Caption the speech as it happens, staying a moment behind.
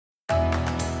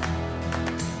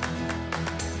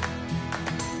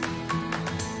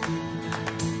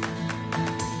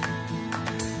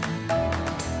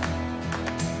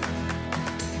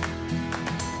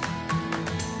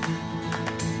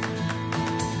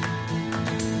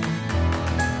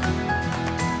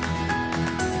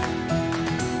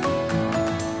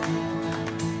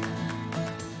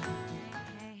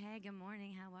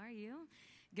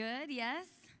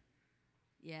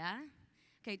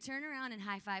Okay, turn around and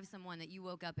high five someone that you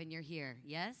woke up and you're here.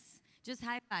 Yes? Just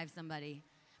high five somebody.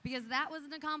 Because that was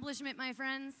an accomplishment, my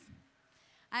friends.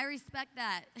 I respect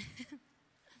that.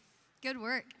 Good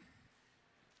work.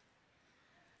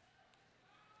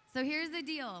 So here's the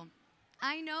deal.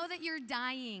 I know that you're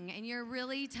dying and you're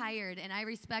really tired, and I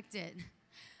respect it.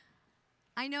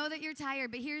 I know that you're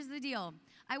tired, but here's the deal.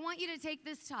 I want you to take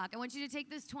this talk. I want you to take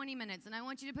this 20 minutes, and I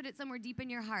want you to put it somewhere deep in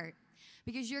your heart,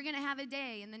 because you're going to have a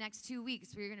day in the next 2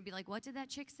 weeks where you're going to be like, what did that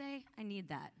chick say? I need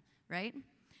that, right?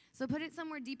 So put it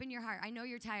somewhere deep in your heart. I know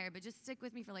you're tired, but just stick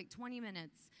with me for like 20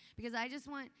 minutes, because I just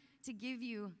want to give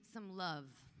you some love.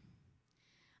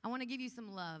 I want to give you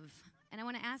some love. And I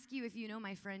want to ask you if you know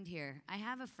my friend here. I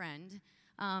have a friend.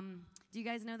 Do you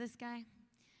guys know this guy?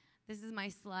 This is my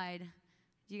slide.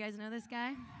 Do you guys know this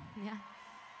guy? Yeah.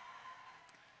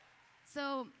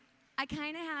 So I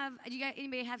kind of have, do you guys,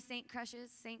 anybody have saint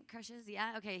crushes? Saint crushes?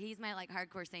 Yeah? Okay, he's my like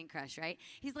hardcore saint crush, right?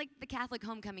 He's like the Catholic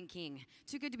homecoming king.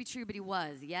 Too good to be true, but he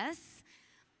was, yes?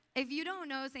 If you don't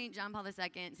know St. John Paul II,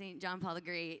 St. John Paul the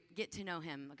Great, get to know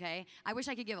him, okay? I wish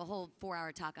I could give a whole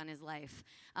 4-hour talk on his life,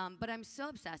 but I'm so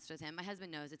obsessed with him. My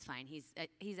husband knows it's fine.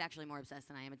 He's actually more obsessed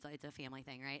than I am. It's a family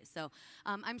thing, right? So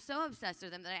I'm so obsessed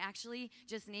with him that I actually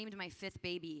just named my 5th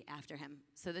baby after him.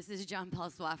 So this is John Paul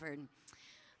Swafford.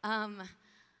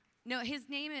 No, his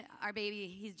name, our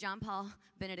baby, he's John Paul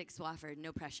Benedict Swafford,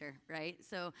 no pressure, right?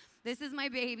 So this is my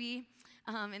baby,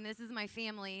 and this is my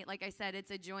family. Like I said, it's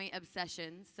a joint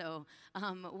obsession, so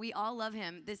we all love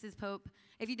him. This is Pope.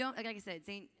 If you don't, like I said,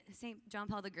 St. John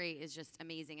Paul the Great is just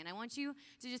amazing, and I want you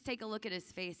to just take a look at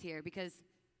his face here, because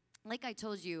like I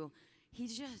told you,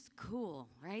 he's just cool,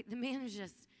 right? The man is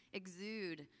just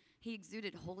he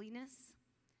exuded holiness.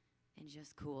 And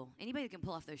just cool. Anybody can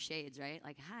pull off those shades, right?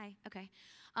 Like, hi, okay.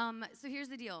 So here's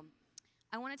the deal.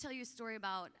 I want to tell you a story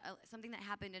about something that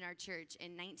happened in our church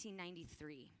in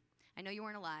 1993. I know you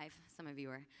weren't alive. Some of you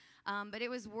were. But it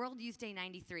was World Youth Day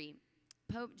 93.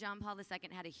 Pope John Paul II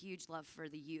had a huge love for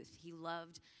the youth. He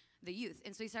loved the youth.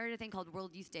 And so he started a thing called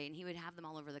World Youth Day, and he would have them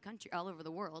all over the country, all over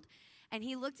the world. And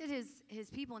he looked at his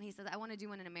people, and he said, I want to do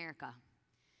one in America.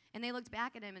 And they looked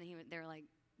back at him, and they were like,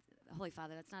 Holy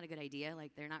Father, that's not a good idea.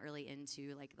 Like, they're not really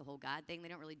into, like, the whole God thing. They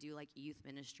don't really do, like, youth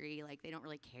ministry. Like, they don't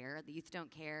really care. The youth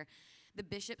don't care. The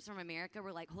bishops from America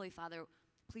were like, Holy Father,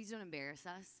 please don't embarrass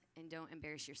us and don't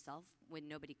embarrass yourself when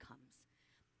nobody comes.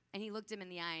 And he looked him in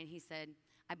the eye and he said,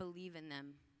 I believe in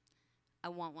them. I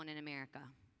want one in America.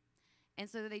 And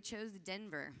so they chose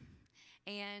Denver.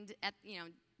 And,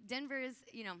 Denver is,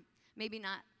 maybe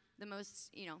not the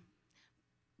most,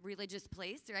 religious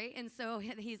place, right? And so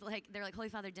they're like, Holy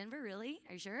Father, Denver, really?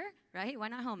 Are you sure? Right? Why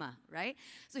not Homa, right?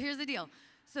 So here's the deal.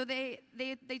 So they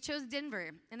chose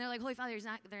Denver, and they're like, Holy Father,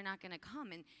 they're not going to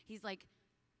come. And he's like,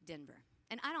 Denver.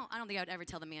 And I don't think I would ever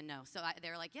tell the man no. So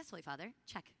they were like, yes, Holy Father,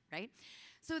 check, right?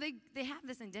 So they have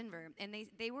this in Denver, and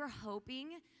they were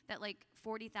hoping that like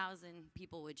 40,000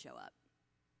 people would show up.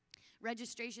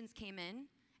 Registrations came in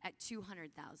at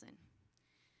 200,000.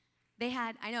 They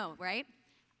had, I know, right?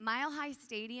 Mile High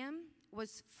Stadium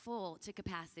was full to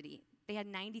capacity. They had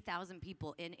 90,000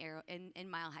 people in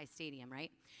Mile High Stadium,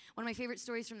 right? One of my favorite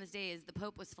stories from this day is the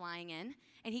Pope was flying in,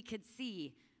 and he could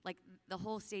see, like, the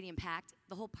whole stadium packed,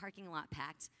 the whole parking lot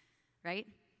packed, right?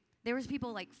 There was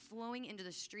people, like, flowing into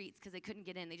the streets because they couldn't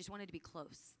get in. They just wanted to be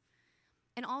close.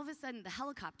 And all of a sudden, the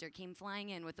helicopter came flying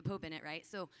in with the Pope in it, right?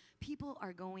 So people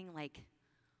are going, like,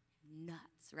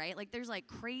 nuts, right? Like, there's, like,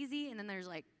 crazy, and then there's,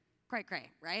 like,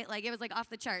 cray, right? Like, it was, like, off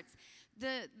the charts.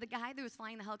 The guy that was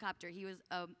flying the helicopter, he was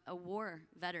a war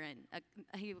veteran.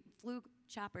 He flew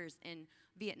choppers in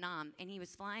Vietnam, and he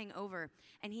was flying over,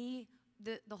 and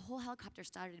the whole helicopter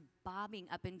started bobbing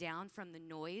up and down from the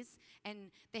noise, and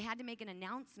they had to make an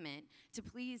announcement to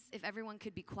please, if everyone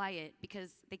could be quiet,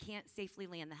 because they can't safely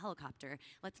land the helicopter.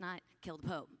 Let's not kill the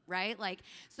Pope, right? Like,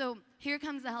 so here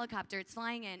comes the helicopter. It's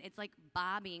flying in. It's, like,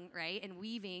 bobbing, right, and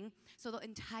weaving. So the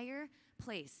entire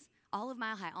place, all of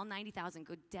Mile High, all 90,000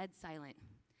 go dead silent.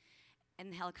 And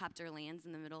the helicopter lands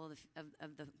in the middle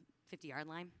of the 50-yard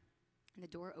line. And the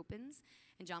door opens,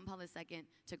 and John Paul II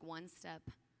took one step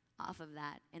off of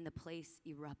that, and the place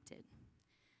erupted.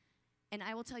 And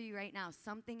I will tell you right now,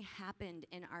 something happened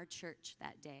in our church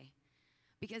that day.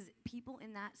 Because people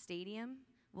in that stadium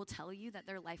will tell you that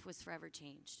their life was forever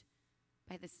changed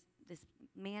by this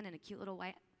man in a cute little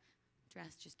white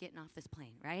dress just getting off this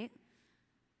plane, right?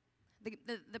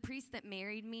 The priest that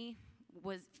married me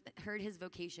heard his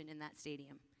vocation in that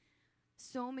stadium.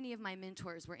 So many of my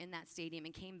mentors were in that stadium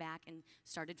and came back and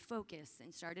started Focus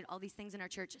and started all these things in our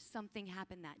church. Something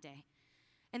happened that day.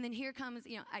 And then here comes,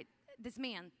 this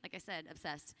man, like I said,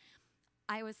 obsessed.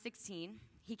 I was 16.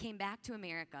 he came back to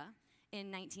America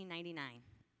in 1999.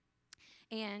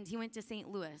 And he went to St.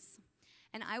 Louis.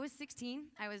 And I was 16.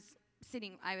 I was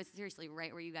seriously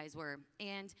right where you guys were.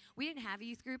 And we didn't have a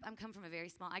youth group. I'm come from a very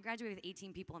small, I graduated with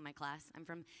 18 people in my class. I'm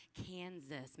from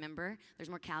Kansas, remember? There's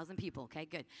more cows than people, okay,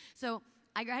 good. So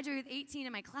I graduated with 18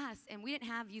 in my class, and we didn't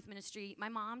have youth ministry. My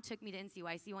mom took me to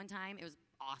NCYC one time. It was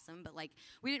awesome, but like,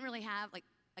 we didn't really have, like,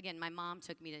 again, my mom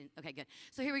took me to, okay, good.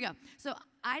 So here we go. So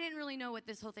I didn't really know what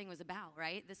this whole thing was about,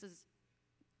 right? This was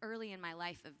early in my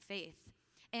life of faith.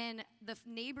 And the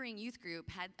neighboring youth group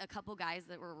had a couple guys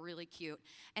that were really cute.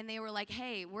 And they were like,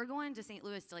 hey, we're going to St.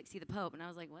 Louis to, like, see the Pope. And I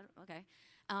was like, what? Okay.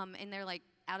 And they're like,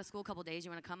 out of school a couple days,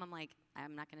 you want to come? I'm like,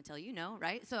 I'm not going to tell you no,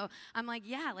 right? So I'm like,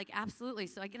 yeah, like, absolutely.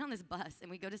 So I get on this bus,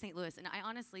 and we go to St. Louis. And I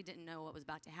honestly didn't know what was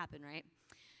about to happen, right?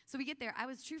 So we get there. I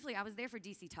was there for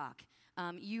DC Talk.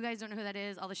 You guys don't know who that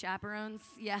is? All the chaperones?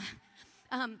 Yeah.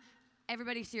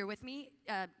 Everybody's here with me.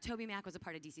 Toby Mack was a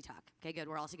part of DC Talk. Okay, good.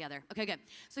 We're all together. Okay, good.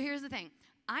 So here's the thing.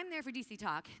 I'm there for DC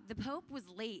Talk. The Pope was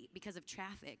late because of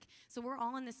traffic. So we're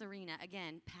all in this arena.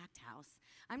 Again, packed house.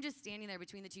 I'm just standing there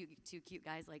between the two cute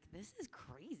guys like, this is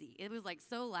crazy. It was like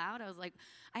so loud. I was like,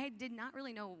 I did not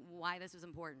really know why this was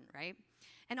important, right?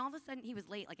 And all of a sudden, he was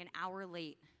late, like an hour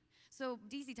late. So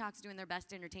DC Talk's doing their best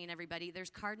to entertain everybody. There's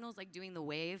cardinals like doing the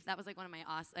wave. That was like one of my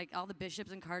like all the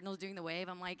bishops and cardinals doing the wave.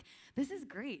 I'm like, this is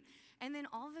great. And then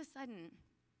all of a sudden,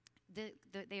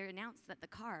 they announced that the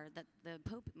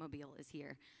Pope mobile is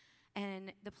here.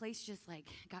 And the place just like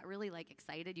got really like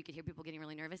excited. You could hear people getting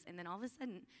really nervous. And then all of a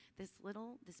sudden, this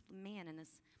man in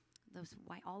those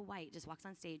all white just walks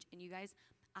on stage. And you guys,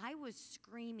 I was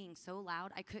screaming so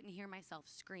loud, I couldn't hear myself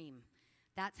scream.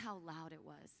 That's how loud it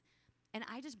was. And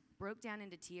I just broke down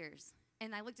into tears.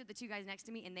 And I looked at the two guys next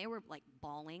to me, and they were like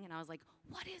bawling. And I was like,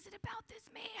 what is it about this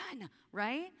man,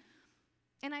 right?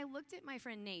 And I looked at my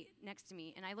friend Nate next to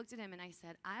me, and I looked at him, and I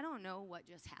said, I don't know what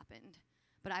just happened,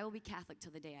 but I will be Catholic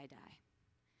till the day I die.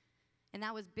 And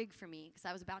that was big for me, because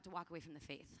I was about to walk away from the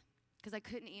faith, because I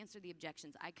couldn't answer the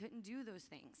objections. I couldn't do those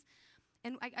things.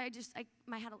 And I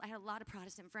had a lot of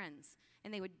Protestant friends,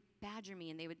 and they would badger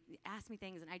me, and they would ask me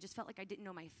things, and I just felt like I didn't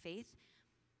know my faith.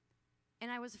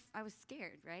 And I was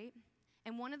scared, right?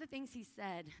 And one of the things he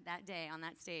said that day on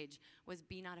that stage was,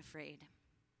 be not afraid.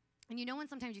 And you know when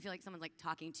sometimes you feel like someone's like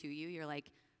talking to you, you're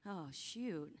like, oh,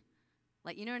 shoot.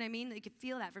 Like, you know what I mean? You could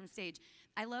feel that from stage.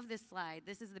 I love this slide.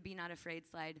 This is the Be Not Afraid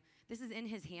slide. This is in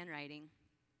his handwriting.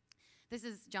 This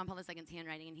is John Paul II's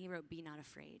handwriting, and he wrote, be not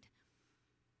afraid.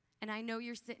 And I know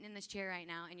you're sitting in this chair right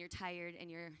now, and you're tired, and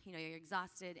you're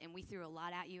exhausted, and we threw a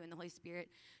lot at you, and the Holy Spirit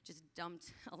just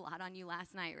dumped a lot on you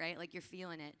last night, right? Like you're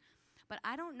feeling it. But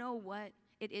I don't know what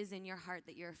it is in your heart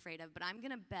that you're afraid of, but I'm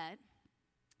going to bet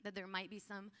that there might be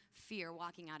some fear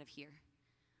walking out of here.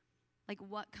 Like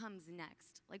what comes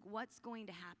next? Like what's going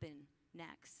to happen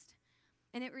next?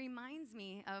 And it reminds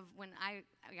me of when I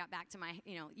got back to my,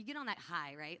 you get on that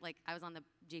high, right? Like I was on the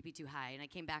JP2 high, and I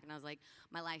came back and I was like,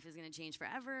 my life is going to change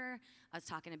forever. I was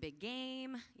talking a big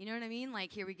game. You know what I mean?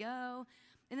 Like, here we go.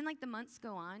 And then like the months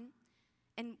go on,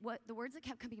 and what the words that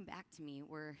kept coming back to me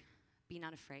were, be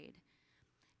not afraid.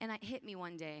 And it hit me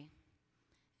one day,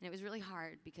 and it was really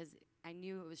hard because I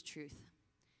knew it was truth.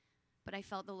 But I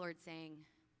felt the Lord saying,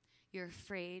 you're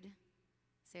afraid,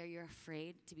 Sarah, you're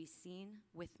afraid to be seen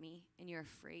with me, and you're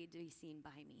afraid to be seen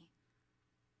by me.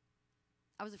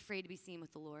 I was afraid to be seen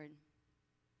with the Lord.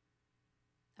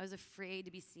 I was afraid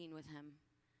to be seen with him.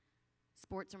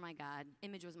 Sports were my God.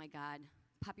 Image was my God.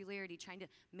 Popularity, trying to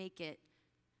make it,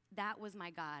 that was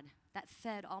my God. That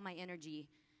fed all my energy.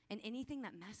 And anything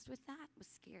that messed with that was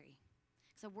scary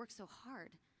because I worked so hard.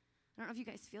 I don't know if you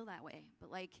guys feel that way,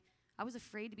 but like I was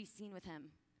afraid to be seen with him.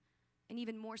 And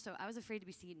even more so, I was afraid to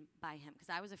be seen by him because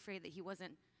I was afraid that it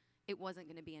wasn't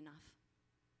going to be enough.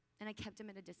 And I kept him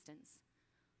at a distance.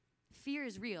 Fear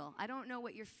is real. I don't know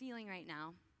what you're feeling right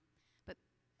now, but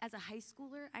as a high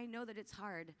schooler, I know that it's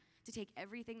hard to take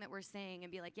everything that we're saying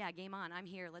and be like, yeah, game on, I'm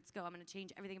here, let's go. I'm going to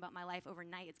change everything about my life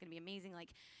overnight. It's going to be amazing. Like,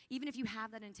 even if you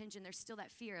have that intention, there's still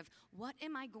that fear of, what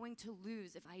am I going to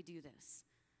lose if I do this?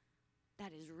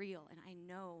 That is real, and I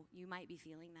know you might be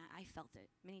feeling that. I felt it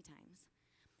many times.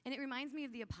 And it reminds me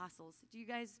of the apostles. Do you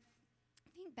guys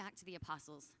think back to the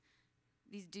apostles?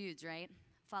 These dudes, right?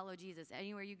 Follow Jesus.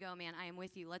 Anywhere you go, man, I am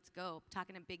with you. Let's go.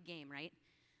 Talking a big game, right?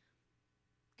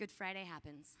 Good Friday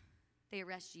happens. They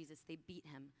arrest Jesus. They beat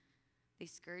him. They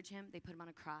scourge him. They put him on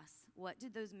a cross. What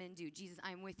did those men do? Jesus,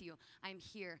 I am with you. I am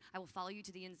here. I will follow you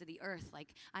to the ends of the earth.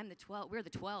 Like, I'm the 12. We're the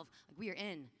 12. Like, we are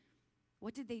in.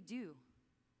 What did they do?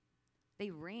 They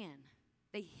ran.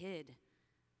 They hid.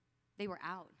 They were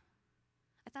out.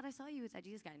 I thought I saw you with that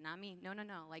Jesus guy. Not me. No.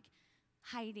 Like,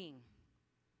 hiding.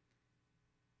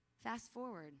 Fast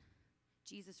forward,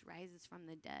 Jesus rises from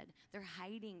the dead. They're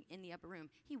hiding in the upper room.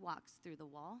 He walks through the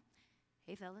wall.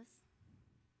 Hey, fellas.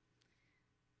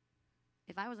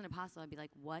 If I was an apostle, I'd be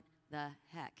like, what the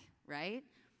heck, right?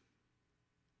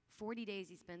 40 days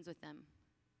he spends with them.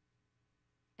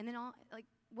 And then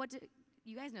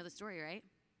you guys know the story, right?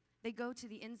 They go to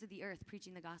the ends of the earth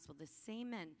preaching the gospel. The same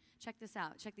men, check this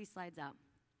out, check these slides out.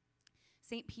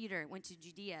 St. Peter went to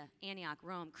Judea, Antioch,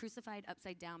 Rome, crucified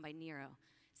upside down by Nero.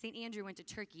 St. Andrew went to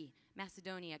Turkey,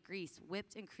 Macedonia, Greece,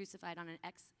 whipped and crucified on an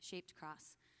X-shaped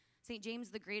cross. St. James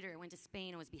the Greater went to Spain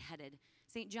and was beheaded.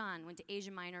 St. John went to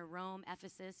Asia Minor, Rome,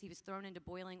 Ephesus. He was thrown into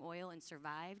boiling oil and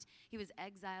survived. He was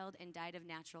exiled and died of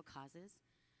natural causes.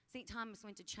 St. Thomas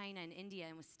went to China and India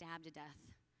and was stabbed to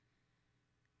death.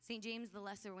 St. James the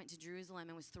Lesser went to Jerusalem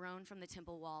and was thrown from the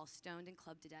temple wall, stoned and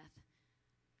clubbed to death.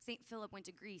 St. Philip went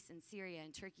to Greece and Syria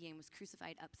and Turkey and was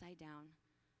crucified upside down.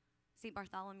 St.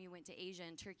 Bartholomew went to Asia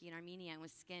and Turkey and Armenia and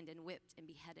was skinned and whipped and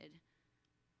beheaded.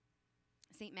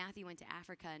 St. Matthew went to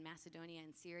Africa and Macedonia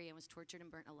and Syria and was tortured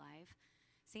and burnt alive.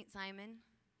 St. Simon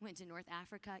went to North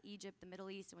Africa, Egypt, the Middle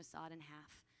East, and was sawed in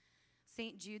half.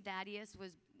 St. Jude Thaddeus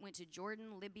went to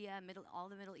Jordan, Libya, all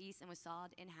the Middle East, and was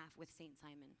sawed in half with St.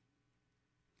 Simon.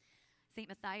 St.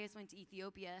 Matthias went to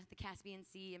Ethiopia, the Caspian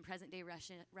Sea, and present-day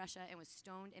Russia, and was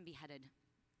stoned and beheaded.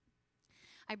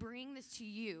 I bring this to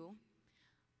you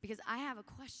because I have a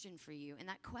question for you, and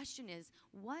that question is,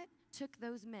 what took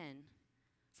those men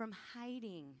from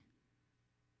hiding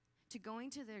to going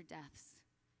to their deaths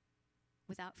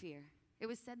without fear? It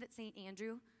was said that St.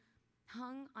 Andrew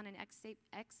hung on an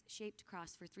X-shaped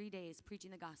cross for 3 days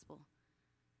preaching the gospel.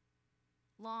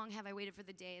 Long have I waited for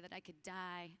the day that I could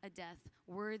die a death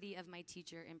worthy of my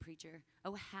teacher and preacher.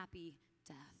 Oh, happy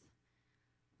death.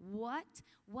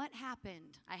 What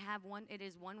happened? It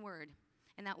is one word,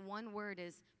 and that one word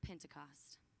is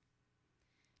Pentecost.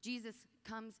 Jesus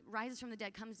rises from the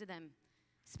dead, comes to them,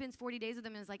 spends 40 days with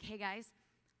them, and is like, hey guys,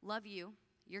 love you,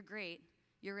 you're great,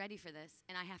 you're ready for this,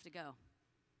 and I have to go.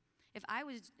 If I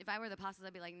were the apostles,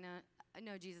 I'd be like,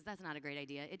 no, Jesus, that's not a great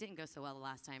idea. It didn't go so well the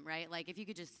last time, right? Like, if you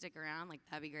could just stick around, like,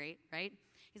 that'd be great, right?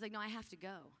 He's like, no, I have to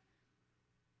go.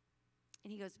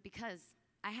 And he goes, because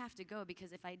I have to go,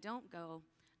 because if I don't go,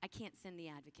 I can't send the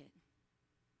advocate.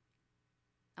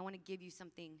 I want to give you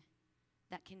something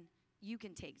that you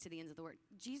can take to the ends of the world.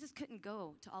 Jesus couldn't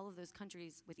go to all of those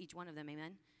countries with each one of them,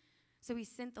 amen? So he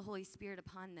sent the Holy Spirit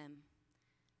upon them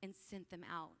and sent them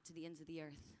out to the ends of the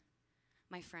earth.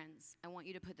 My friends, I want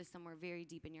you to put this somewhere very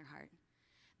deep in your heart.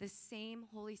 The same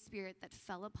Holy Spirit that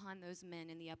fell upon those men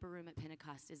in the upper room at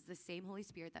Pentecost is the same Holy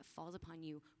Spirit that falls upon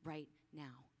you right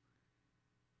now.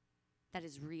 That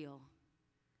is real.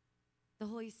 The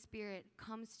Holy Spirit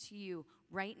comes to you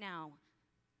right now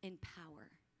in power.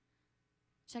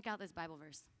 Check out this Bible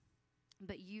verse.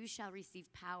 But you shall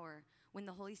receive power when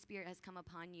the Holy Spirit has come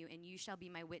upon you, and you shall be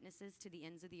my witnesses to the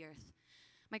ends of the earth.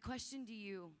 My question to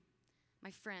you, my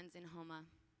friends in Homa,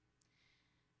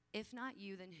 if not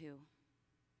you, then who?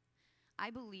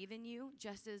 I believe in you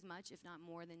just as much, if not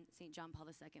more, than St. John Paul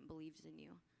II believed in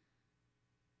you.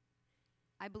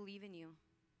 I believe in you.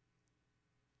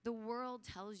 The world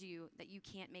tells you that you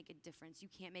can't make a difference, you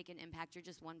can't make an impact, you're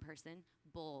just one person.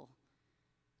 Bull.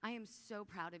 I am so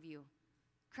proud of you.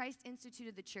 Christ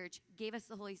instituted the church, gave us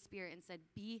the Holy Spirit, and said,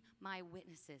 be my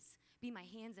witnesses. Be my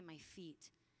hands and my feet.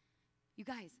 You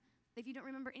guys, if you don't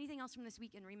remember anything else from this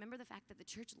weekend, remember the fact that the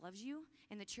church loves you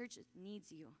and the church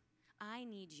needs you. I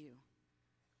need you.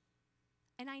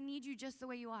 And I need you just the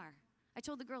way you are. I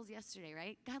told the girls yesterday,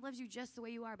 right? God loves you just the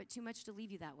way you are, but too much to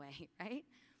leave you that way, right?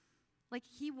 Like,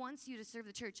 he wants you to serve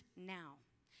the church now.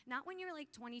 Not when you're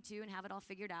like 22 and have it all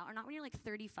figured out, or not when you're like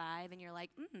 35 and you're like,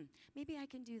 maybe I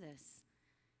can do this.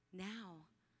 Now.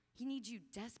 He needs you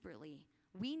desperately.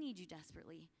 We need you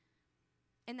desperately.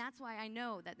 And that's why I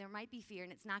know that there might be fear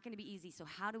and it's not going to be easy. So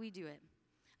how do we do it?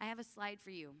 I have a slide for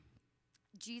you.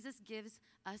 Jesus gives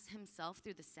us himself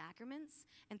through the sacraments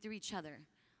and through each other.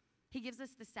 He gives us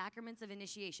the sacraments of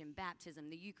initiation, baptism,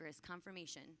 the Eucharist,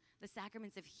 confirmation, the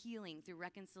sacraments of healing through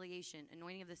reconciliation,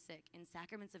 anointing of the sick, and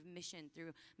sacraments of mission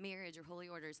through marriage or holy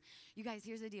orders. You guys,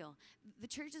 here's the deal. The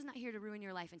church is not here to ruin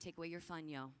your life and take away your fun,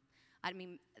 yo. I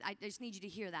mean, I just need you to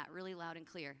hear that really loud and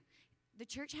clear. The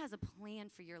church has a plan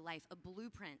for your life, a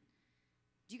blueprint.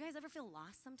 Do you guys ever feel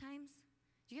lost sometimes?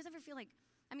 Do you guys ever feel like,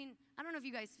 I mean, I don't know if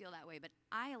you guys feel that way, but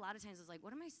a lot of times was like,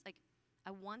 I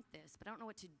want this, but I don't know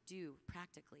what to do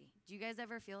practically. Do you guys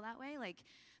ever feel that way? Like,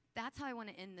 that's how I want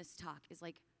to end this talk, is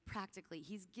like, practically.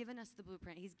 He's given us the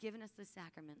blueprint. He's given us the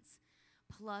sacraments.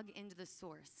 Plug into the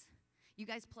source. You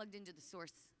guys plugged into the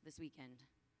source this weekend,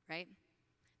 right?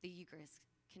 The Eucharist,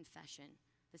 confession,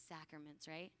 the sacraments,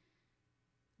 right?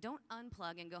 Don't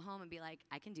unplug and go home and be like,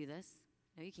 I can do this.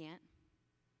 No, you can't.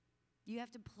 You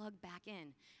have to plug back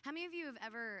in. How many of you have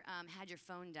ever had your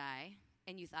phone die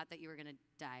and you thought that you were going to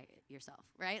die yourself,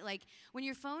 right? Like, when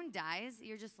your phone dies,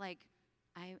 you're just like,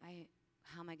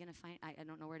 how am I going to find, I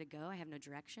don't know where to go. I have no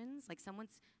directions. Like,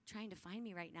 someone's trying to find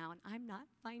me right now, and I'm not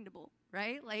findable,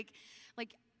 right? Like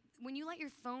when you let your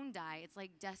phone die, it's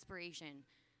like desperation.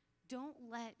 Don't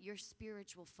let your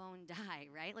spiritual phone die,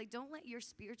 right? Like, don't let your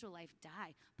spiritual life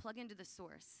die. Plug into the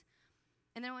source.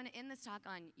 And then I want to end this talk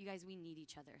on, you guys, we need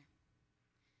each other.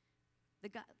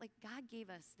 God gave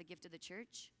us the gift of the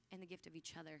church and the gift of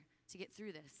each other to get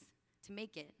through this, to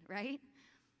make it, right?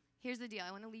 Here's the deal.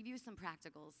 I want to leave you with some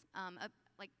practicals.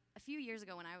 A few years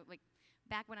ago,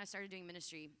 back when I started doing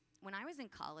ministry, when I was in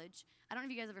college, I don't know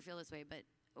if you guys ever feel this way, but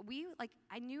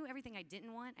I knew everything I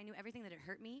didn't want. I knew everything that it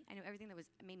hurt me. I knew everything that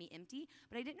made me empty,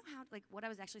 but I didn't know what I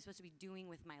was actually supposed to be doing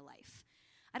with my life.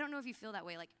 I don't know if you feel that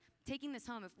way. Like, taking this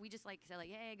home, if we just say,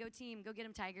 hey, go team, go get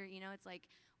him, Tiger, it's like,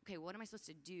 okay, what am I supposed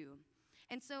to do?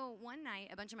 And so one night,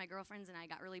 a bunch of my girlfriends and I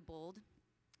got really bold,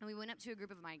 and we went up to a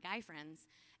group of my guy friends,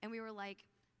 and we were like,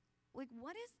 what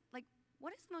is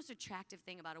the most attractive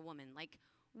thing about a woman? Like,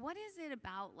 what is it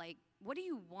about, what do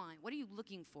you want? What are you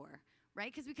looking for,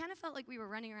 right? Because we kind of felt like we were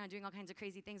running around doing all kinds of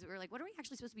crazy things, but we were like, what are we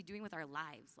actually supposed to be doing with our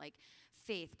lives? Like,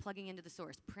 faith, plugging into the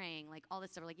source, praying, all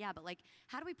this stuff. We're like, yeah, but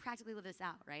how do we practically live this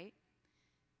out, right?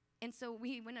 And so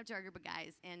we went up to our group of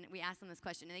guys, and we asked them this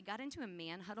question, and they got into a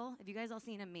man huddle. Have you guys all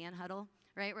seen a man huddle,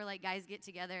 right? Where, guys get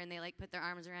together, and they, put their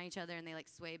arms around each other, and they,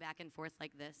 sway back and forth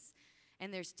like this.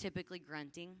 And there's typically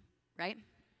grunting, right?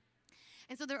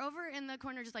 And so they're over in the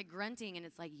corner just, grunting, and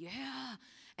it's like, yeah.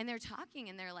 And they're talking,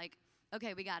 and they're like,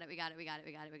 okay, we got it.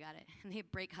 And they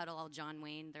break huddle all John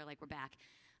Wayne. They're like, we're back.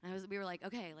 And we were like,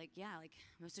 okay, yeah,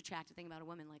 most attractive thing about a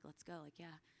woman, let's go, yeah.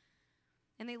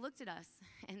 And they looked at us,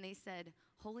 and they said,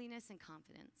 holiness and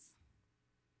confidence.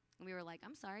 And we were like,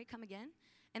 I'm sorry, come again?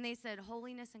 And they said,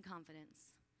 holiness and confidence.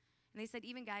 And they said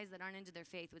even guys that aren't into their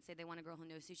faith would say they want a girl who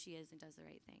knows who she is and does the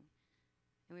right thing.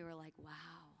 And we were like,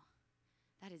 wow,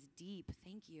 that is deep,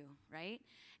 thank you, right?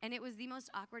 And it was the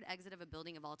most awkward exit of a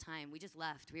building of all time. We just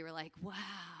left. We were like, wow,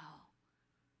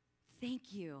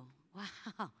 thank you,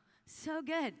 wow, so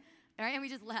good, all right? And we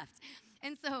just left.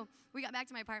 And so we got back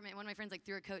to my apartment, and one of my friends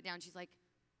threw her coat down. She's like,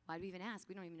 why do we even ask?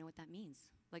 We don't even know what that means.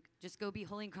 Just go be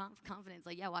holy and confidence.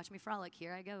 Yeah, watch me frolic.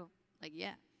 Here I go.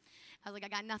 Yeah. I was like, I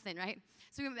got nothing, right?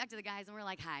 So we went back to the guys, and we're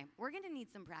like, hi, we're going to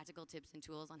need some practical tips and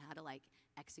tools on how to,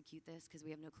 execute this, because we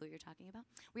have no clue what you're talking about.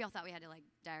 We all thought we had to,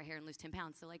 dye our hair and lose 10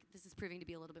 pounds, so, this is proving to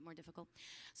be a little bit more difficult.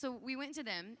 So we went to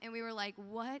them, and we were like,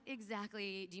 what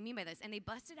exactly do you mean by this? And they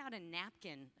busted out a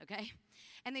napkin, okay?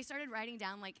 And they started writing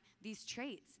down, these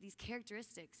traits, these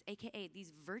characteristics, a.k.a.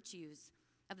 these virtues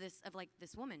of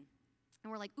this woman.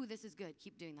 And we're like, ooh, this is good.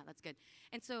 Keep doing that. That's good.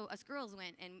 And so us girls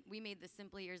went, and we made the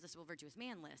Simply Irresistible Virtuous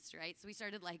Man list, right? So we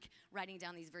started, writing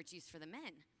down these virtues for the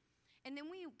men. And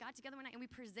then we got together one night, and we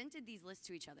presented these lists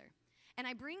to each other. And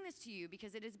I bring this to you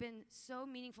because it has been so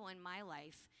meaningful in my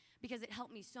life, because it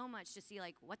helped me so much to see,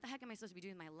 what the heck am I supposed to be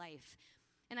doing with my life?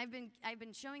 And I've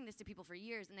been showing this to people for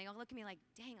years, and they all look at me like,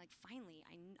 dang, finally,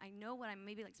 I know what I'm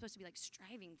maybe, supposed to be,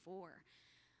 striving for.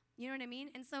 You know what I mean?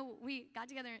 And so we got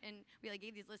together, and we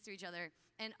gave these lists to each other.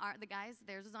 And the guys,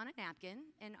 theirs was on a napkin,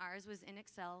 and ours was in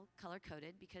Excel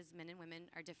color-coded, because men and women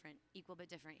are different, equal but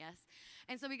different, yes?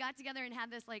 And so we got together and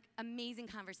had this amazing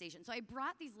conversation. So I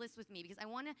brought these lists with me because I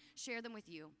want to share them with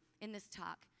you in this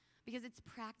talk, because it's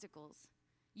practicals.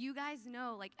 You guys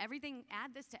know, everything,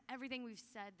 add this to everything we've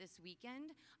said this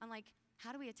weekend on,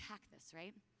 how do we attack this,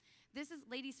 right? This is,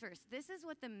 ladies first, this is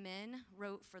what the men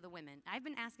wrote for the women. I've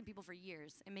been asking people for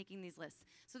years and making these lists.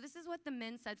 So this is what the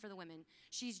men said for the women.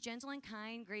 She's gentle and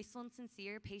kind, graceful and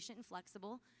sincere, patient and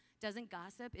flexible, doesn't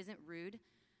gossip, isn't rude,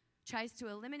 tries to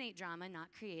eliminate drama, not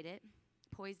create it,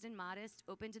 poised and modest,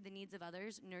 open to the needs of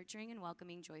others, nurturing and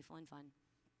welcoming, joyful and fun.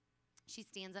 She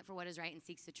stands up for what is right and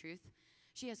seeks the truth.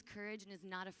 She has courage and is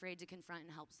not afraid to confront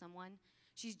and help someone.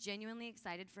 She's genuinely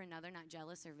excited for another, not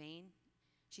jealous or vain.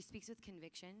 She speaks with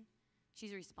conviction.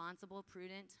 She's responsible,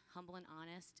 prudent, humble, and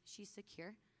honest. She's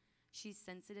secure. She's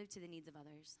sensitive to the needs of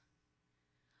others.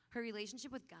 Her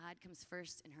relationship with God comes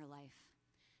first in her life.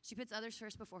 She puts others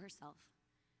first before herself.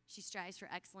 She strives for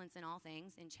excellence in all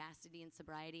things, in chastity and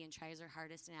sobriety, and tries her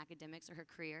hardest in academics or her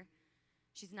career.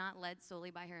 She's not led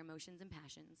solely by her emotions and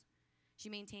passions. She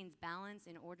maintains balance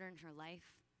and order in her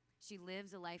life. She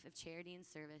lives a life of charity and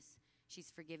service.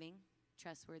 She's forgiving,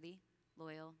 trustworthy,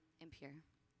 loyal, and pure.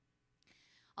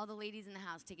 All the ladies in the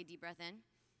house, take a deep breath in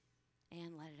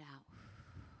and let it out.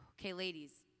 Okay,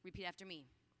 ladies, repeat after me.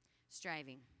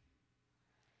 Striving,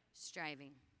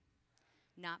 striving,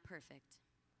 not perfect,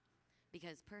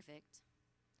 because perfect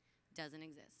doesn't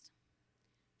exist.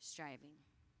 Striving.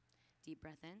 Deep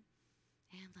breath in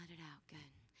and let it out. Good.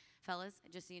 Fellas,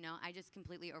 just so you know, I just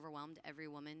completely overwhelmed every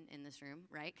woman in this room,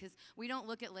 right? Because we don't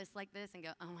look at lists like this and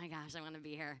go, oh my gosh, I want to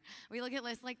be here. We look at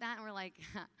lists like that and we're like,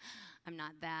 I'm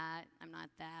not that, I'm not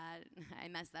that. I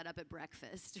messed that up at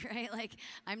breakfast, right? Like,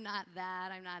 I'm not that,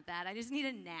 I'm not that. I just need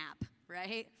a nap,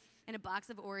 right? And a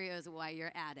box of Oreos while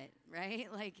you're at it,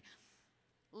 right? Like,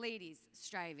 ladies,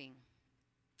 striving.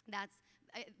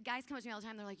 Guys come up to me all the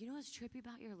time, they're like, you know what's trippy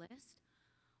about your list?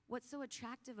 What's so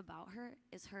attractive about her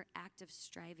is her active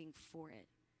striving for it.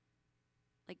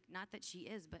 Like, not that she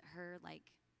is, but her, like,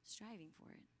 striving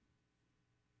for it.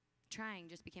 Trying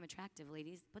just became attractive,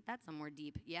 ladies. Put that somewhere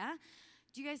deep, yeah?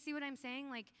 Do you guys see what I'm saying?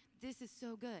 Like, this is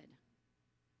so good.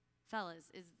 Fellas,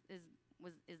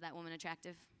 is that woman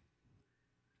attractive?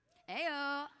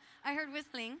 Ayo, I heard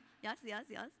whistling. Yes, yes,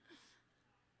 yes.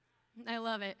 I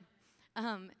love it.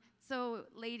 So,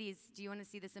 ladies, do you want to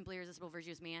see the simply irresistible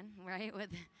virtuous man, right?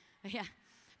 Yeah.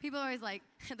 People are always like,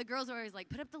 the girls are always like,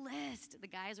 put up the list. The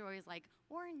guys are always like,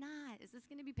 or not. Is this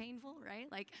going to be painful,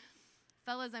 right? Like,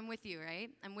 fellas, I'm with you, right?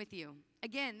 I'm with you.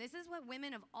 Again, this is what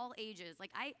women of all ages,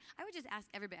 like, I would just ask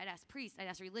everybody. I'd ask priests, I'd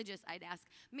ask religious, I'd ask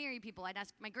married people, I'd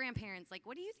ask my grandparents, like,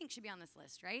 what do you think should be on this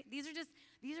list, right? These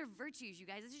are virtues, you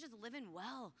guys. This is just living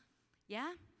well,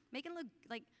 yeah? Make it look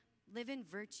like live in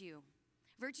virtue.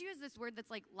 Virtue is this word that's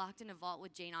like locked in a vault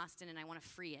with Jane Austen and I want to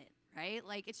free it, right?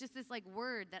 Like it's just this like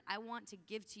word that I want to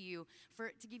give to you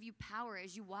to give you power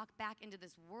as you walk back into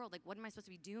this world. Like what am I supposed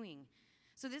to be doing?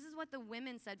 So this is what the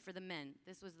women said for the men.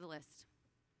 This was the list.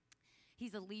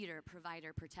 He's a leader,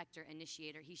 provider, protector,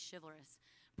 initiator. He's chivalrous,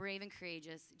 brave and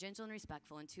courageous, gentle and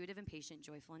respectful, intuitive and patient,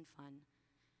 joyful and fun.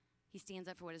 He stands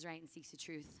up for what is right and seeks the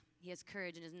truth. He has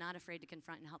courage and is not afraid to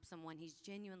confront and help someone. He's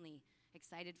genuinely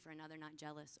excited for another, not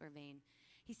jealous or vain.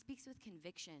 He speaks with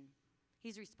conviction.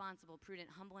 He's responsible, prudent,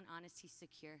 humble, and honest. He's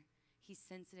secure. He's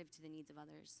sensitive to the needs of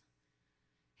others.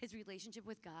 His relationship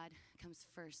with God comes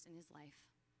first in his life.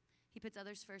 He puts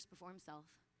others first before himself.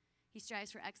 He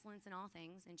strives for excellence in all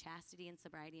things, in chastity and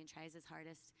sobriety, and tries his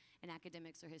hardest in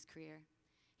academics or his career.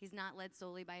 He's not led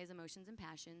solely by his emotions and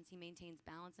passions. He maintains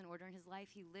balance and order in his life.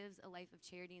 He lives a life of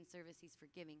charity and service. He's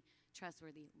forgiving,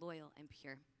 trustworthy, loyal, and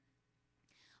pure.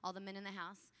 All the men in the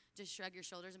house, just shrug your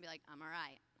shoulders and be like, I'm all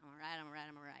right, I'm all right, I'm all right,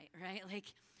 I'm all right, right? Like,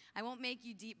 I won't make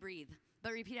you deep breathe,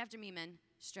 but repeat after me, men.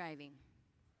 Striving.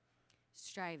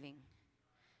 Striving.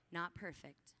 Not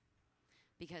perfect,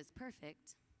 because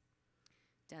perfect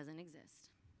doesn't exist.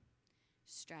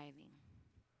 Striving.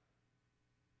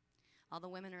 All the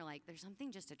women are like, there's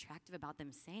something just attractive about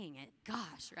them saying it.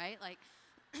 Gosh, right? Like,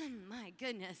 my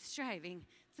goodness, striving.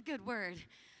 It's a good word.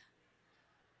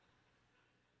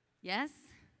 Yes?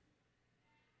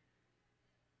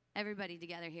 Everybody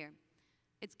together here.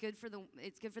 It's good for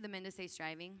the men to say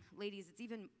striving. Ladies, it's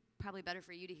even probably better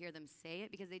for you to hear them say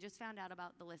it because they just found out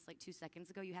about the list like 2 seconds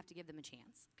ago. You have to give them a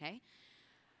chance, okay?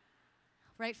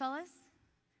 Right, fellas?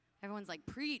 Everyone's like,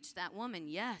 preach, that woman.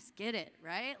 Yes, get it,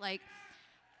 right? Like,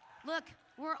 look,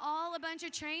 we're all a bunch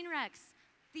of train wrecks.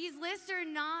 These lists are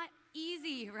not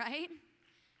easy, right?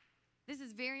 This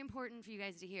is very important for you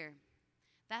guys to hear.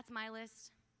 That's my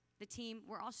list. The team,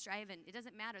 we're all striving. It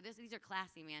doesn't matter. These are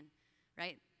classy, man,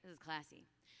 right? This is classy.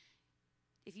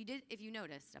 If you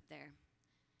noticed up there,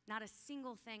 not a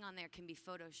single thing on there can be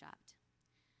photoshopped.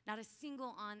 Not a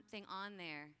single thing on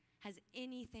there has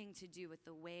anything to do with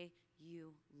the way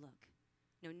you look.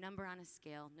 No number on a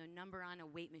scale, no number on a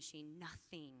weight machine,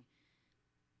 nothing.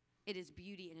 It is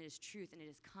beauty and it is truth and it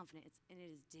is confidence and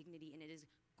it is dignity and it is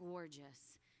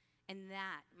gorgeous. And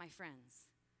that, my friends,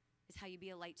 is how you be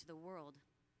a light to the world.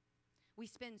 We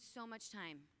spend so much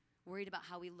time worried about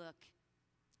how we look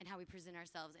and how we present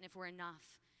ourselves and if we're enough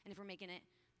and if we're making it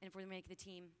and if we're making the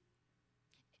team.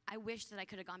 I wish that I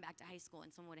could have gone back to high school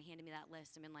and someone would have handed me that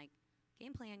list and been like,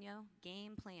 game plan, yo,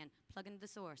 game plan. Plug into the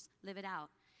source, live it out.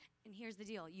 And here's the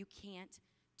deal, you can't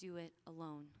do it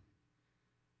alone.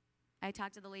 I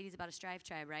talked to the ladies about a Strive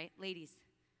Tribe, right? Ladies,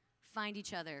 find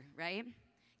each other, right?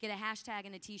 Get a hashtag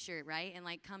and a t-shirt, right? And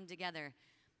like come together.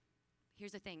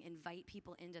 Here's the thing, invite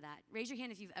people into that. Raise your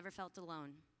hand if you've ever felt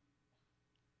alone.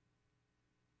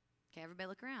 Okay, everybody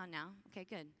look around now. Okay,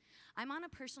 good. I'm on a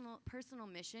personal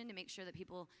mission to make sure that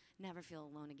people never feel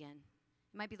alone again.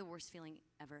 It might be the worst feeling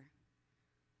ever.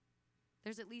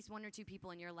 There's at least 1 or 2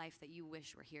 people in your life that you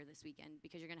wish were here this weekend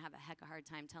because you're going to have a heck of a hard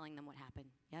time telling them what happened.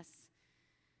 Yes?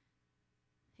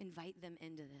 Invite them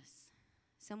into this.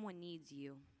 Someone needs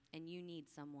you, and you need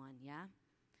someone, yeah?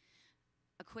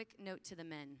 A quick note to the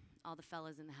men, all the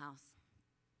fellas in the house.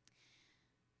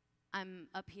 I'm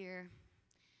up here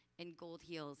in gold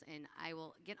heels, and I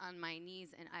will get on my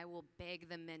knees and I will beg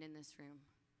the men in this room,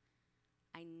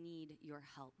 I need your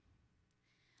help.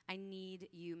 I need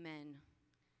you men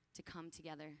to come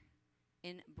together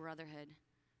in brotherhood.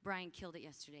 Brian killed it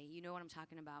yesterday. You know what I'm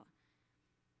talking about.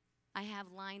 I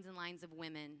have lines and lines of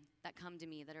women that come to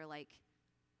me that are like,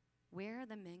 where are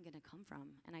the men going to come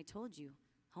from? And I told you,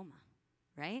 Homa,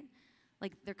 right?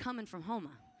 Like, they're coming from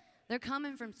Homa. They're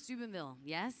coming from Steubenville,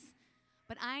 yes?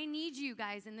 But I need you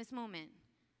guys in this moment.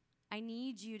 I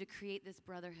need you to create this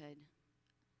brotherhood.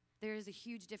 There is a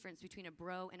huge difference between a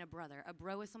bro and a brother. A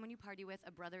bro is someone you party with.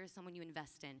 A brother is someone you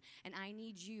invest in. And I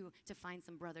need you to find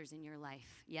some brothers in your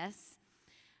life, yes?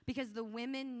 Because the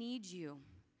women need you.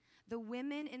 The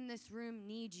women in this room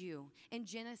need you. In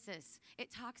Genesis, it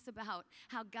talks about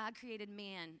how God created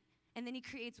man, and then he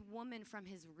creates woman from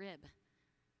his rib.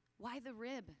 Why the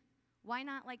rib? Why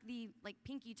not like the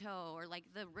pinky toe or like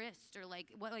the wrist or like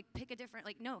pick a different,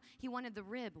 no, he wanted the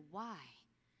rib. Why?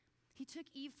 He took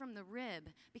Eve from the rib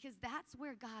because that's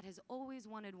where God has always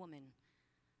wanted woman,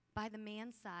 by the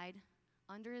man's side,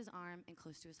 under his arm, and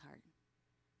close to his heart,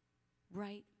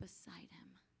 right beside him.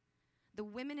 The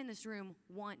women in this room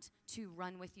want to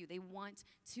run with you. They want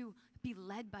to be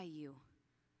led by you,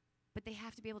 but they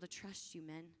have to be able to trust you,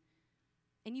 men.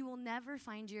 And you will never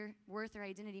find your worth or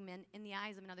identity, men, in the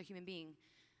eyes of another human being,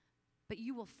 but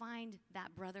you will find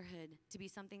that brotherhood to be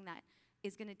something that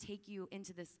is going to take you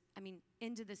into this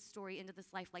story, into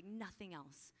this life like nothing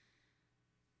else.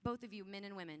 Both of you, men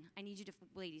and women, I need you to,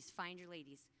 ladies, find your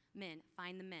ladies. Men,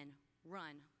 find the men.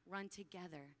 Run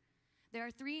together. There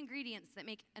are 3 ingredients that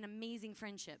make an amazing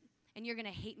friendship, and you're going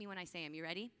to hate me when I say them. You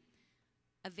ready?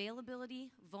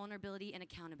 Availability, vulnerability, and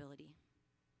accountability.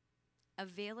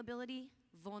 Availability,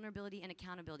 vulnerability, and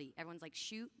accountability. Everyone's like,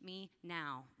 shoot me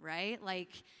now, right?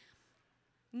 Like,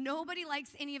 nobody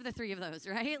likes any of the 3 of those,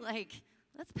 right? Like,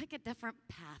 let's pick a different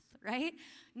path, right?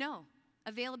 No.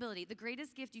 Availability. The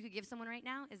greatest gift you could give someone right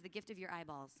now is the gift of your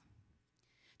eyeballs.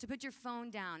 To put your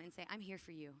phone down and say, I'm here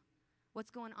for you.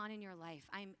 What's going on in your life?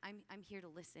 I'm here to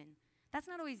listen. That's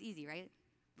not always easy, right?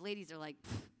 The ladies are like,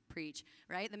 preach,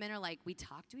 right? The men are like, we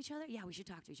talk to each other? Yeah, we should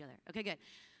talk to each other. Okay, good.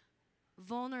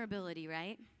 Vulnerability,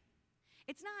 right?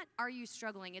 It's not, are you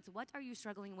struggling? It's, what are you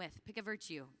struggling with? Pick a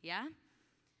virtue, yeah?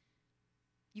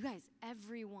 You guys,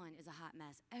 everyone is a hot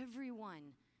mess.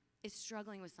 Everyone is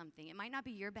struggling with something. It might not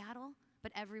be your battle,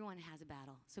 but everyone has a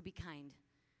battle. So be kind,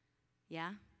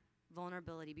 yeah?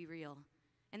 Vulnerability, be real.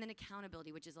 And then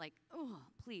accountability, which is like, oh,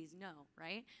 please, no,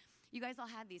 right? You guys all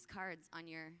had these cards on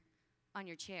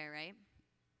your chair, right?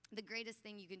 The greatest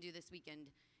thing you can do this weekend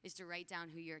is to write down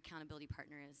who your accountability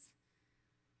partner is.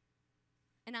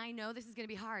 And I know this is going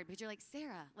to be hard, but you're like,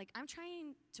 Sarah, I'm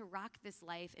trying to rock this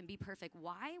life and be perfect.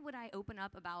 Why would I open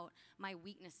up about my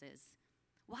weaknesses?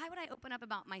 Why would I open up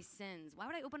about my sins? Why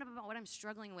would I open up about what I'm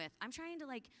struggling with? I'm trying to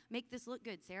make this look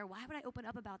good, Sarah. Why would I open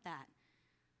up about that?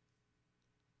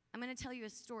 I'm going to tell you a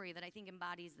story that I think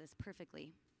embodies this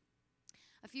perfectly.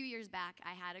 A few years back,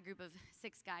 I had a group of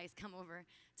 6 guys come over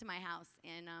to my house,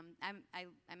 and I'm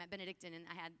at Benedictine, and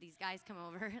I had these guys come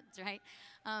over, that's right.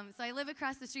 So I live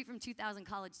across the street from 2,000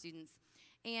 college students,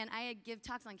 and I give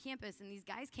talks on campus, and these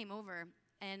guys came over,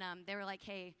 and they were like,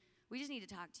 hey, we just need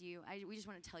to talk to you. We just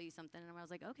want to tell you something. And I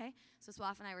was like, okay. So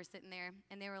Swaff and I were sitting there,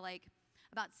 and they were like,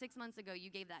 about 6 months ago, you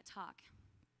gave that talk.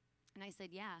 And I said,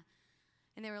 yeah.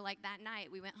 And they were like, that night,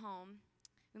 we went home,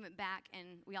 we went back,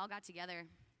 and we all got together.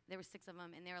 There were 6 of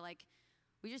them, and they were like,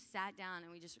 we just sat down,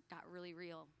 and we just got really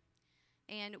real.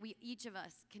 And each of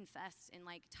us confessed and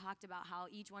talked about how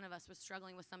each one of us was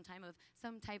struggling with some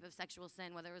type of sexual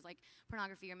sin, whether it was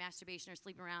pornography or masturbation or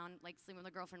sleeping around, sleeping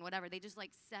with a girlfriend, whatever. They just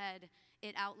said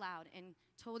it out loud and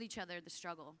told each other the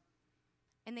struggle.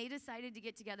 And they decided to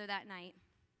get together that night,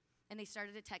 and they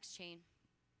started a text chain.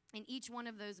 And each one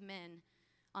of those men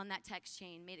on that text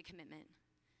chain made a commitment.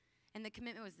 And the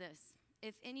commitment was this: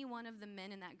 if any one of the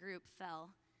men in that group fell,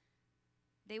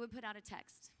 they would put out a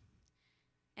text.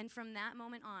 And from that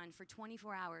moment on, for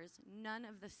 24 hours, none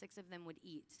of the 6 of them would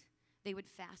eat. They would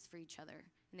fast for each other,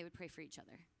 and they would pray for each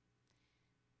other.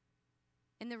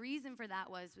 And the reason for that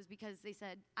was because they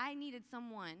said, I needed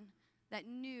someone that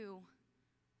knew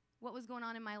what was going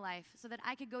on in my life so that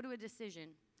I could go to a decision.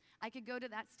 I could go to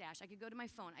that stash. I could go to my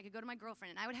phone. I could go to my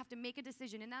girlfriend, and I would have to make a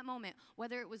decision in that moment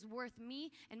whether it was worth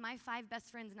me and my 5 best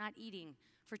friends not eating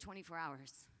for 24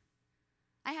 hours.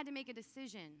 I had to make a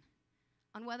decision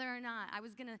on whether or not I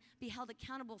was going to be held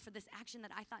accountable for this action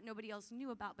that I thought nobody else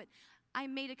knew about, but I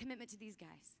made a commitment to these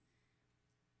guys.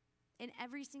 And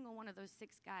every single one of those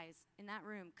 6 guys in that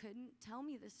room couldn't tell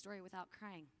me this story without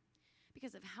crying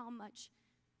because of how much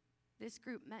this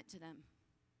group meant to them.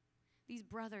 these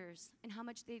brothers and how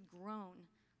much they'd grown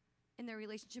in their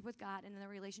relationship with God and in their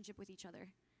relationship with each other.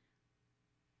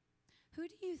 Who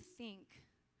do you think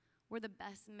were the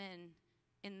best men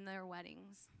in their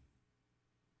weddings?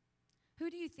 Who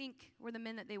do you think were the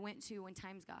men that they went to when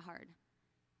times got hard?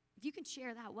 If you can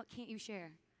share that, what can't you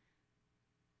share?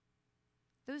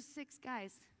 Those 6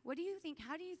 guys, what do you think,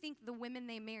 how do you think the women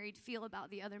they married feel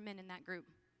about the other men in that group?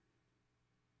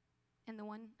 And the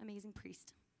one amazing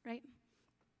priest, right?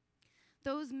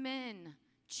 Those men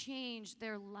changed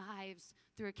their lives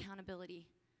through accountability.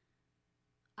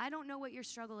 I don't know what your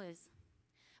struggle is,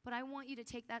 but I want you to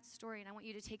take that story and I want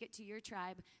you to take it to your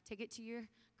tribe, take it to your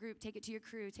group, take it to your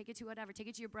crew, take it to whatever, take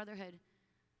it to your brotherhood,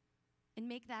 and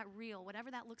make that real,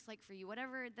 whatever that looks like for you,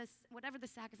 whatever the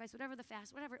sacrifice, whatever the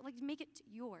fast, whatever, like make it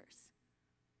yours.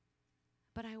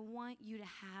 But I want you to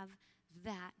have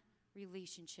that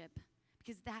relationship,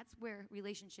 because that's where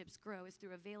relationships grow, is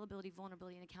through availability,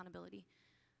 vulnerability, and accountability.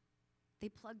 They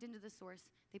plugged into the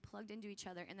source, they plugged into each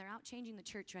other, and they're out changing the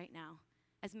church right now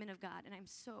as men of God, and I'm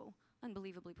so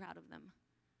unbelievably proud of them.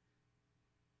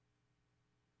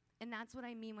 And that's what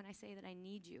I mean when I say that I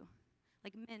need you.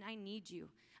 Like, men, I need you.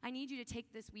 I need you to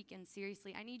take this weekend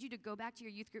seriously. I need you to go back to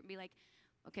your youth group and be like,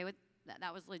 okay,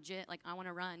 that was legit. Like, I want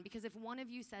to run. Because if one of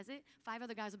you says it, 5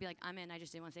 other guys will be like, I'm in. I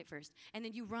just didn't want to say it first. And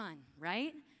then you run,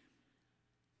 right?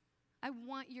 I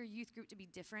want your youth group to be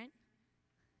different.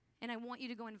 And I want you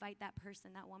to go invite that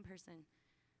person, that one person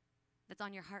that's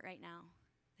on your heart right now,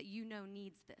 that you know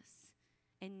needs this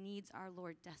and needs our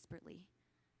Lord desperately.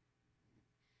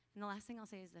 And the last thing I'll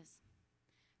say is this: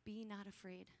 be not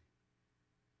afraid.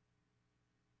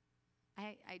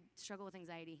 I struggle with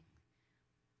anxiety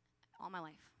all my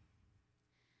life.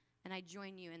 And I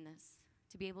join you in this,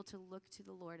 to be able to look to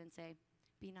the Lord and say,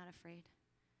 be not afraid.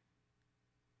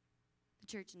 The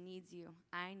church needs you.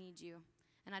 I need you.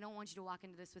 And I don't want you to walk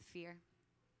into this with fear.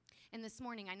 And this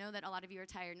morning, I know that a lot of you are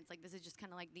tired, and it's like this is just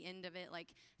kind of like the end of it,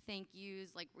 like thank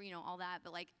yous, like, you know, all that.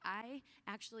 But like, I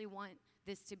actually want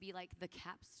this to be like the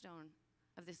capstone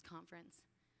of this conference,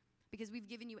 because we've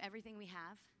given you everything we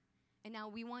have, and now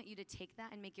we want you to take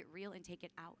that and make it real and take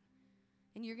it out.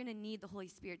 And you're going to need the Holy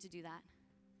Spirit to do that.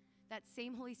 That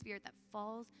same Holy Spirit that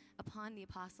falls upon the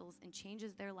apostles and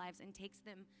changes their lives and takes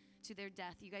them to their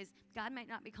death. You guys, God might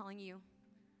not be calling you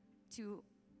to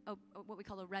what we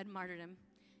call a red martyrdom.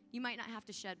 You might not have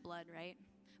to shed blood, right?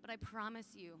 But I promise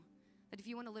you that if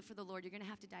you want to live for the Lord, you're going to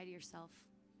have to die to yourself.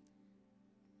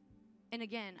 And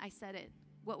again, I said it.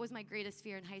 What was my greatest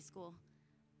fear in high school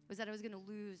was that I was going to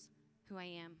lose who I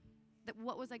am. That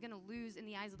what was I going to lose in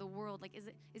the eyes of the world? Like,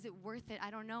 is it worth it? I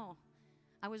don't know.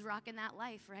 I was rocking that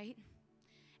life, right?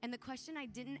 And the question I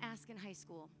didn't ask in high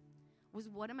school was,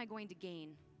 what am I going to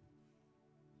gain?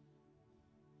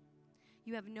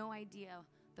 You have no idea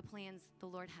the plans the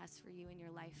Lord has for you in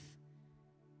your life.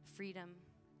 Freedom,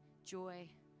 joy,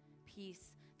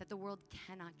 peace that the world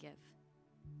cannot give.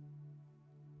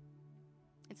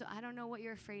 And so I don't know what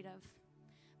you're afraid of,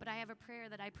 but I have a prayer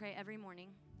that I pray every morning.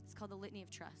 It's called the Litany of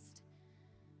Trust.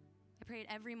 I pray it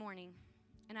every morning,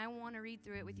 and I want to read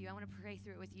through it with you. I want to pray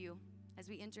through it with you as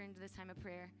we enter into this time of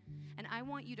prayer. And I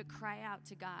want you to cry out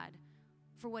to God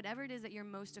for whatever it is that you're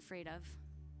most afraid of.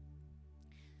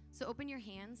 So open your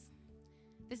hands.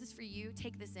 This is for you.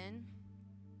 Take this in.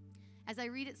 As I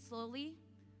read it slowly,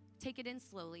 take it in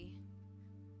slowly,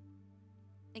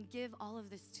 and give all of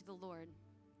this to the Lord.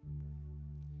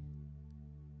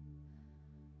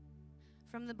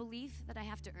 From the belief that I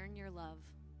have to earn your love,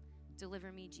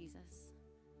 deliver me, Jesus.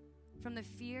 From the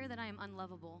fear that I am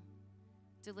unlovable,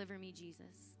 deliver me,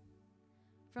 Jesus.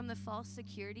 From the false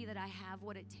security that I have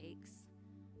what it takes,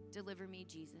 deliver me,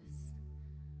 Jesus.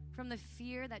 From the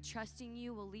fear that trusting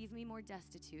you will leave me more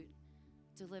destitute,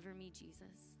 deliver me,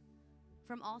 Jesus.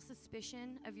 From all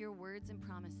suspicion of your words and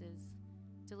promises,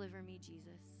 deliver me,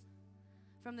 Jesus.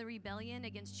 From the rebellion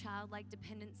against childlike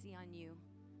dependency on you,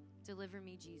 deliver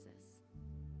me, Jesus.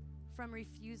 From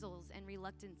refusals and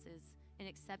reluctances in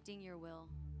accepting your will,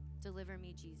 deliver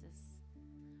me, Jesus.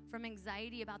 From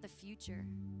anxiety about the future,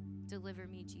 deliver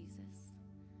me, Jesus.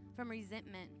 From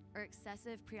resentment or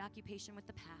excessive preoccupation with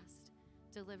the past,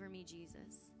 deliver me,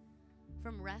 Jesus.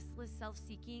 From restless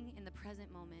self-seeking in the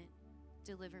present moment,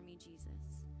 deliver me,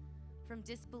 Jesus. From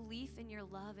disbelief in your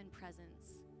love and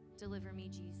presence, deliver me,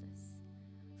 Jesus.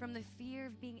 From the fear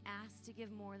of being asked to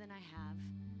give more than I have,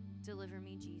 deliver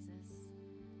me, Jesus.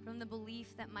 From the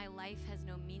belief that my life has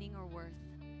no meaning or worth,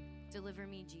 deliver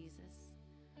me, Jesus.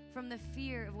 From the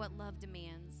fear of what love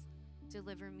demands,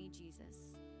 deliver me, Jesus.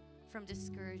 From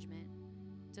discouragement,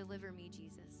 deliver me,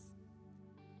 Jesus.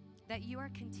 That you are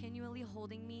continually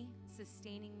holding me,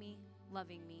 sustaining me,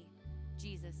 loving me,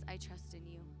 Jesus, I trust in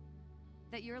you.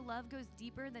 That your love goes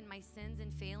deeper than my sins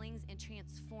and failings and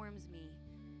transforms me.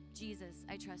 Jesus,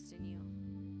 I trust in you.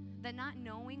 That not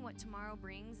knowing what tomorrow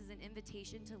brings is an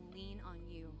invitation to lean on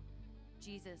you.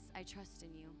 Jesus, I trust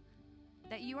in you.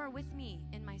 That you are with me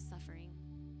in my suffering.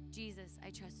 Jesus, I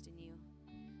trust in you.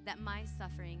 That my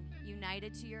suffering,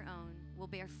 united to your own, will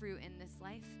bear fruit in this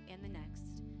life and the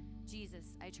next.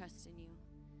 Jesus, I trust in you.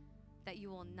 That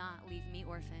you will not leave me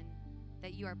orphan.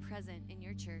 That you are present in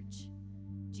your church.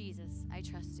 Jesus, I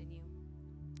trust in you.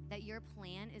 That your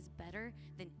plan is better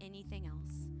than anything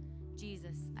else.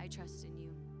 Jesus, I trust in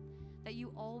you. That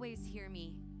you always hear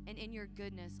me, and in your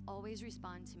goodness always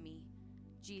respond to me.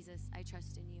 Jesus, I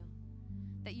trust in you.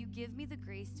 That you give me the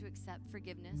grace to accept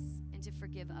forgiveness and to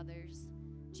forgive others.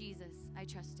 Jesus, I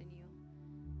trust in you.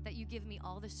 That you give me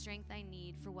all the strength I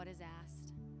need for what is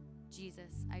asked.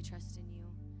 Jesus, I trust in you.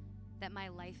 That my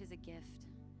life is a gift.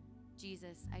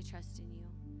 Jesus, I trust in you.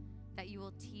 That you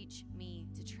will teach me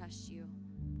to trust you.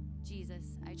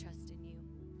 Jesus, I trust in you.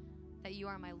 That you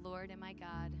are my Lord and my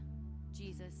God.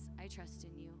 Jesus, I trust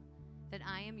in you. That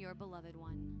I am your beloved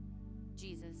one.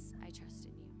 Jesus, I trust in you.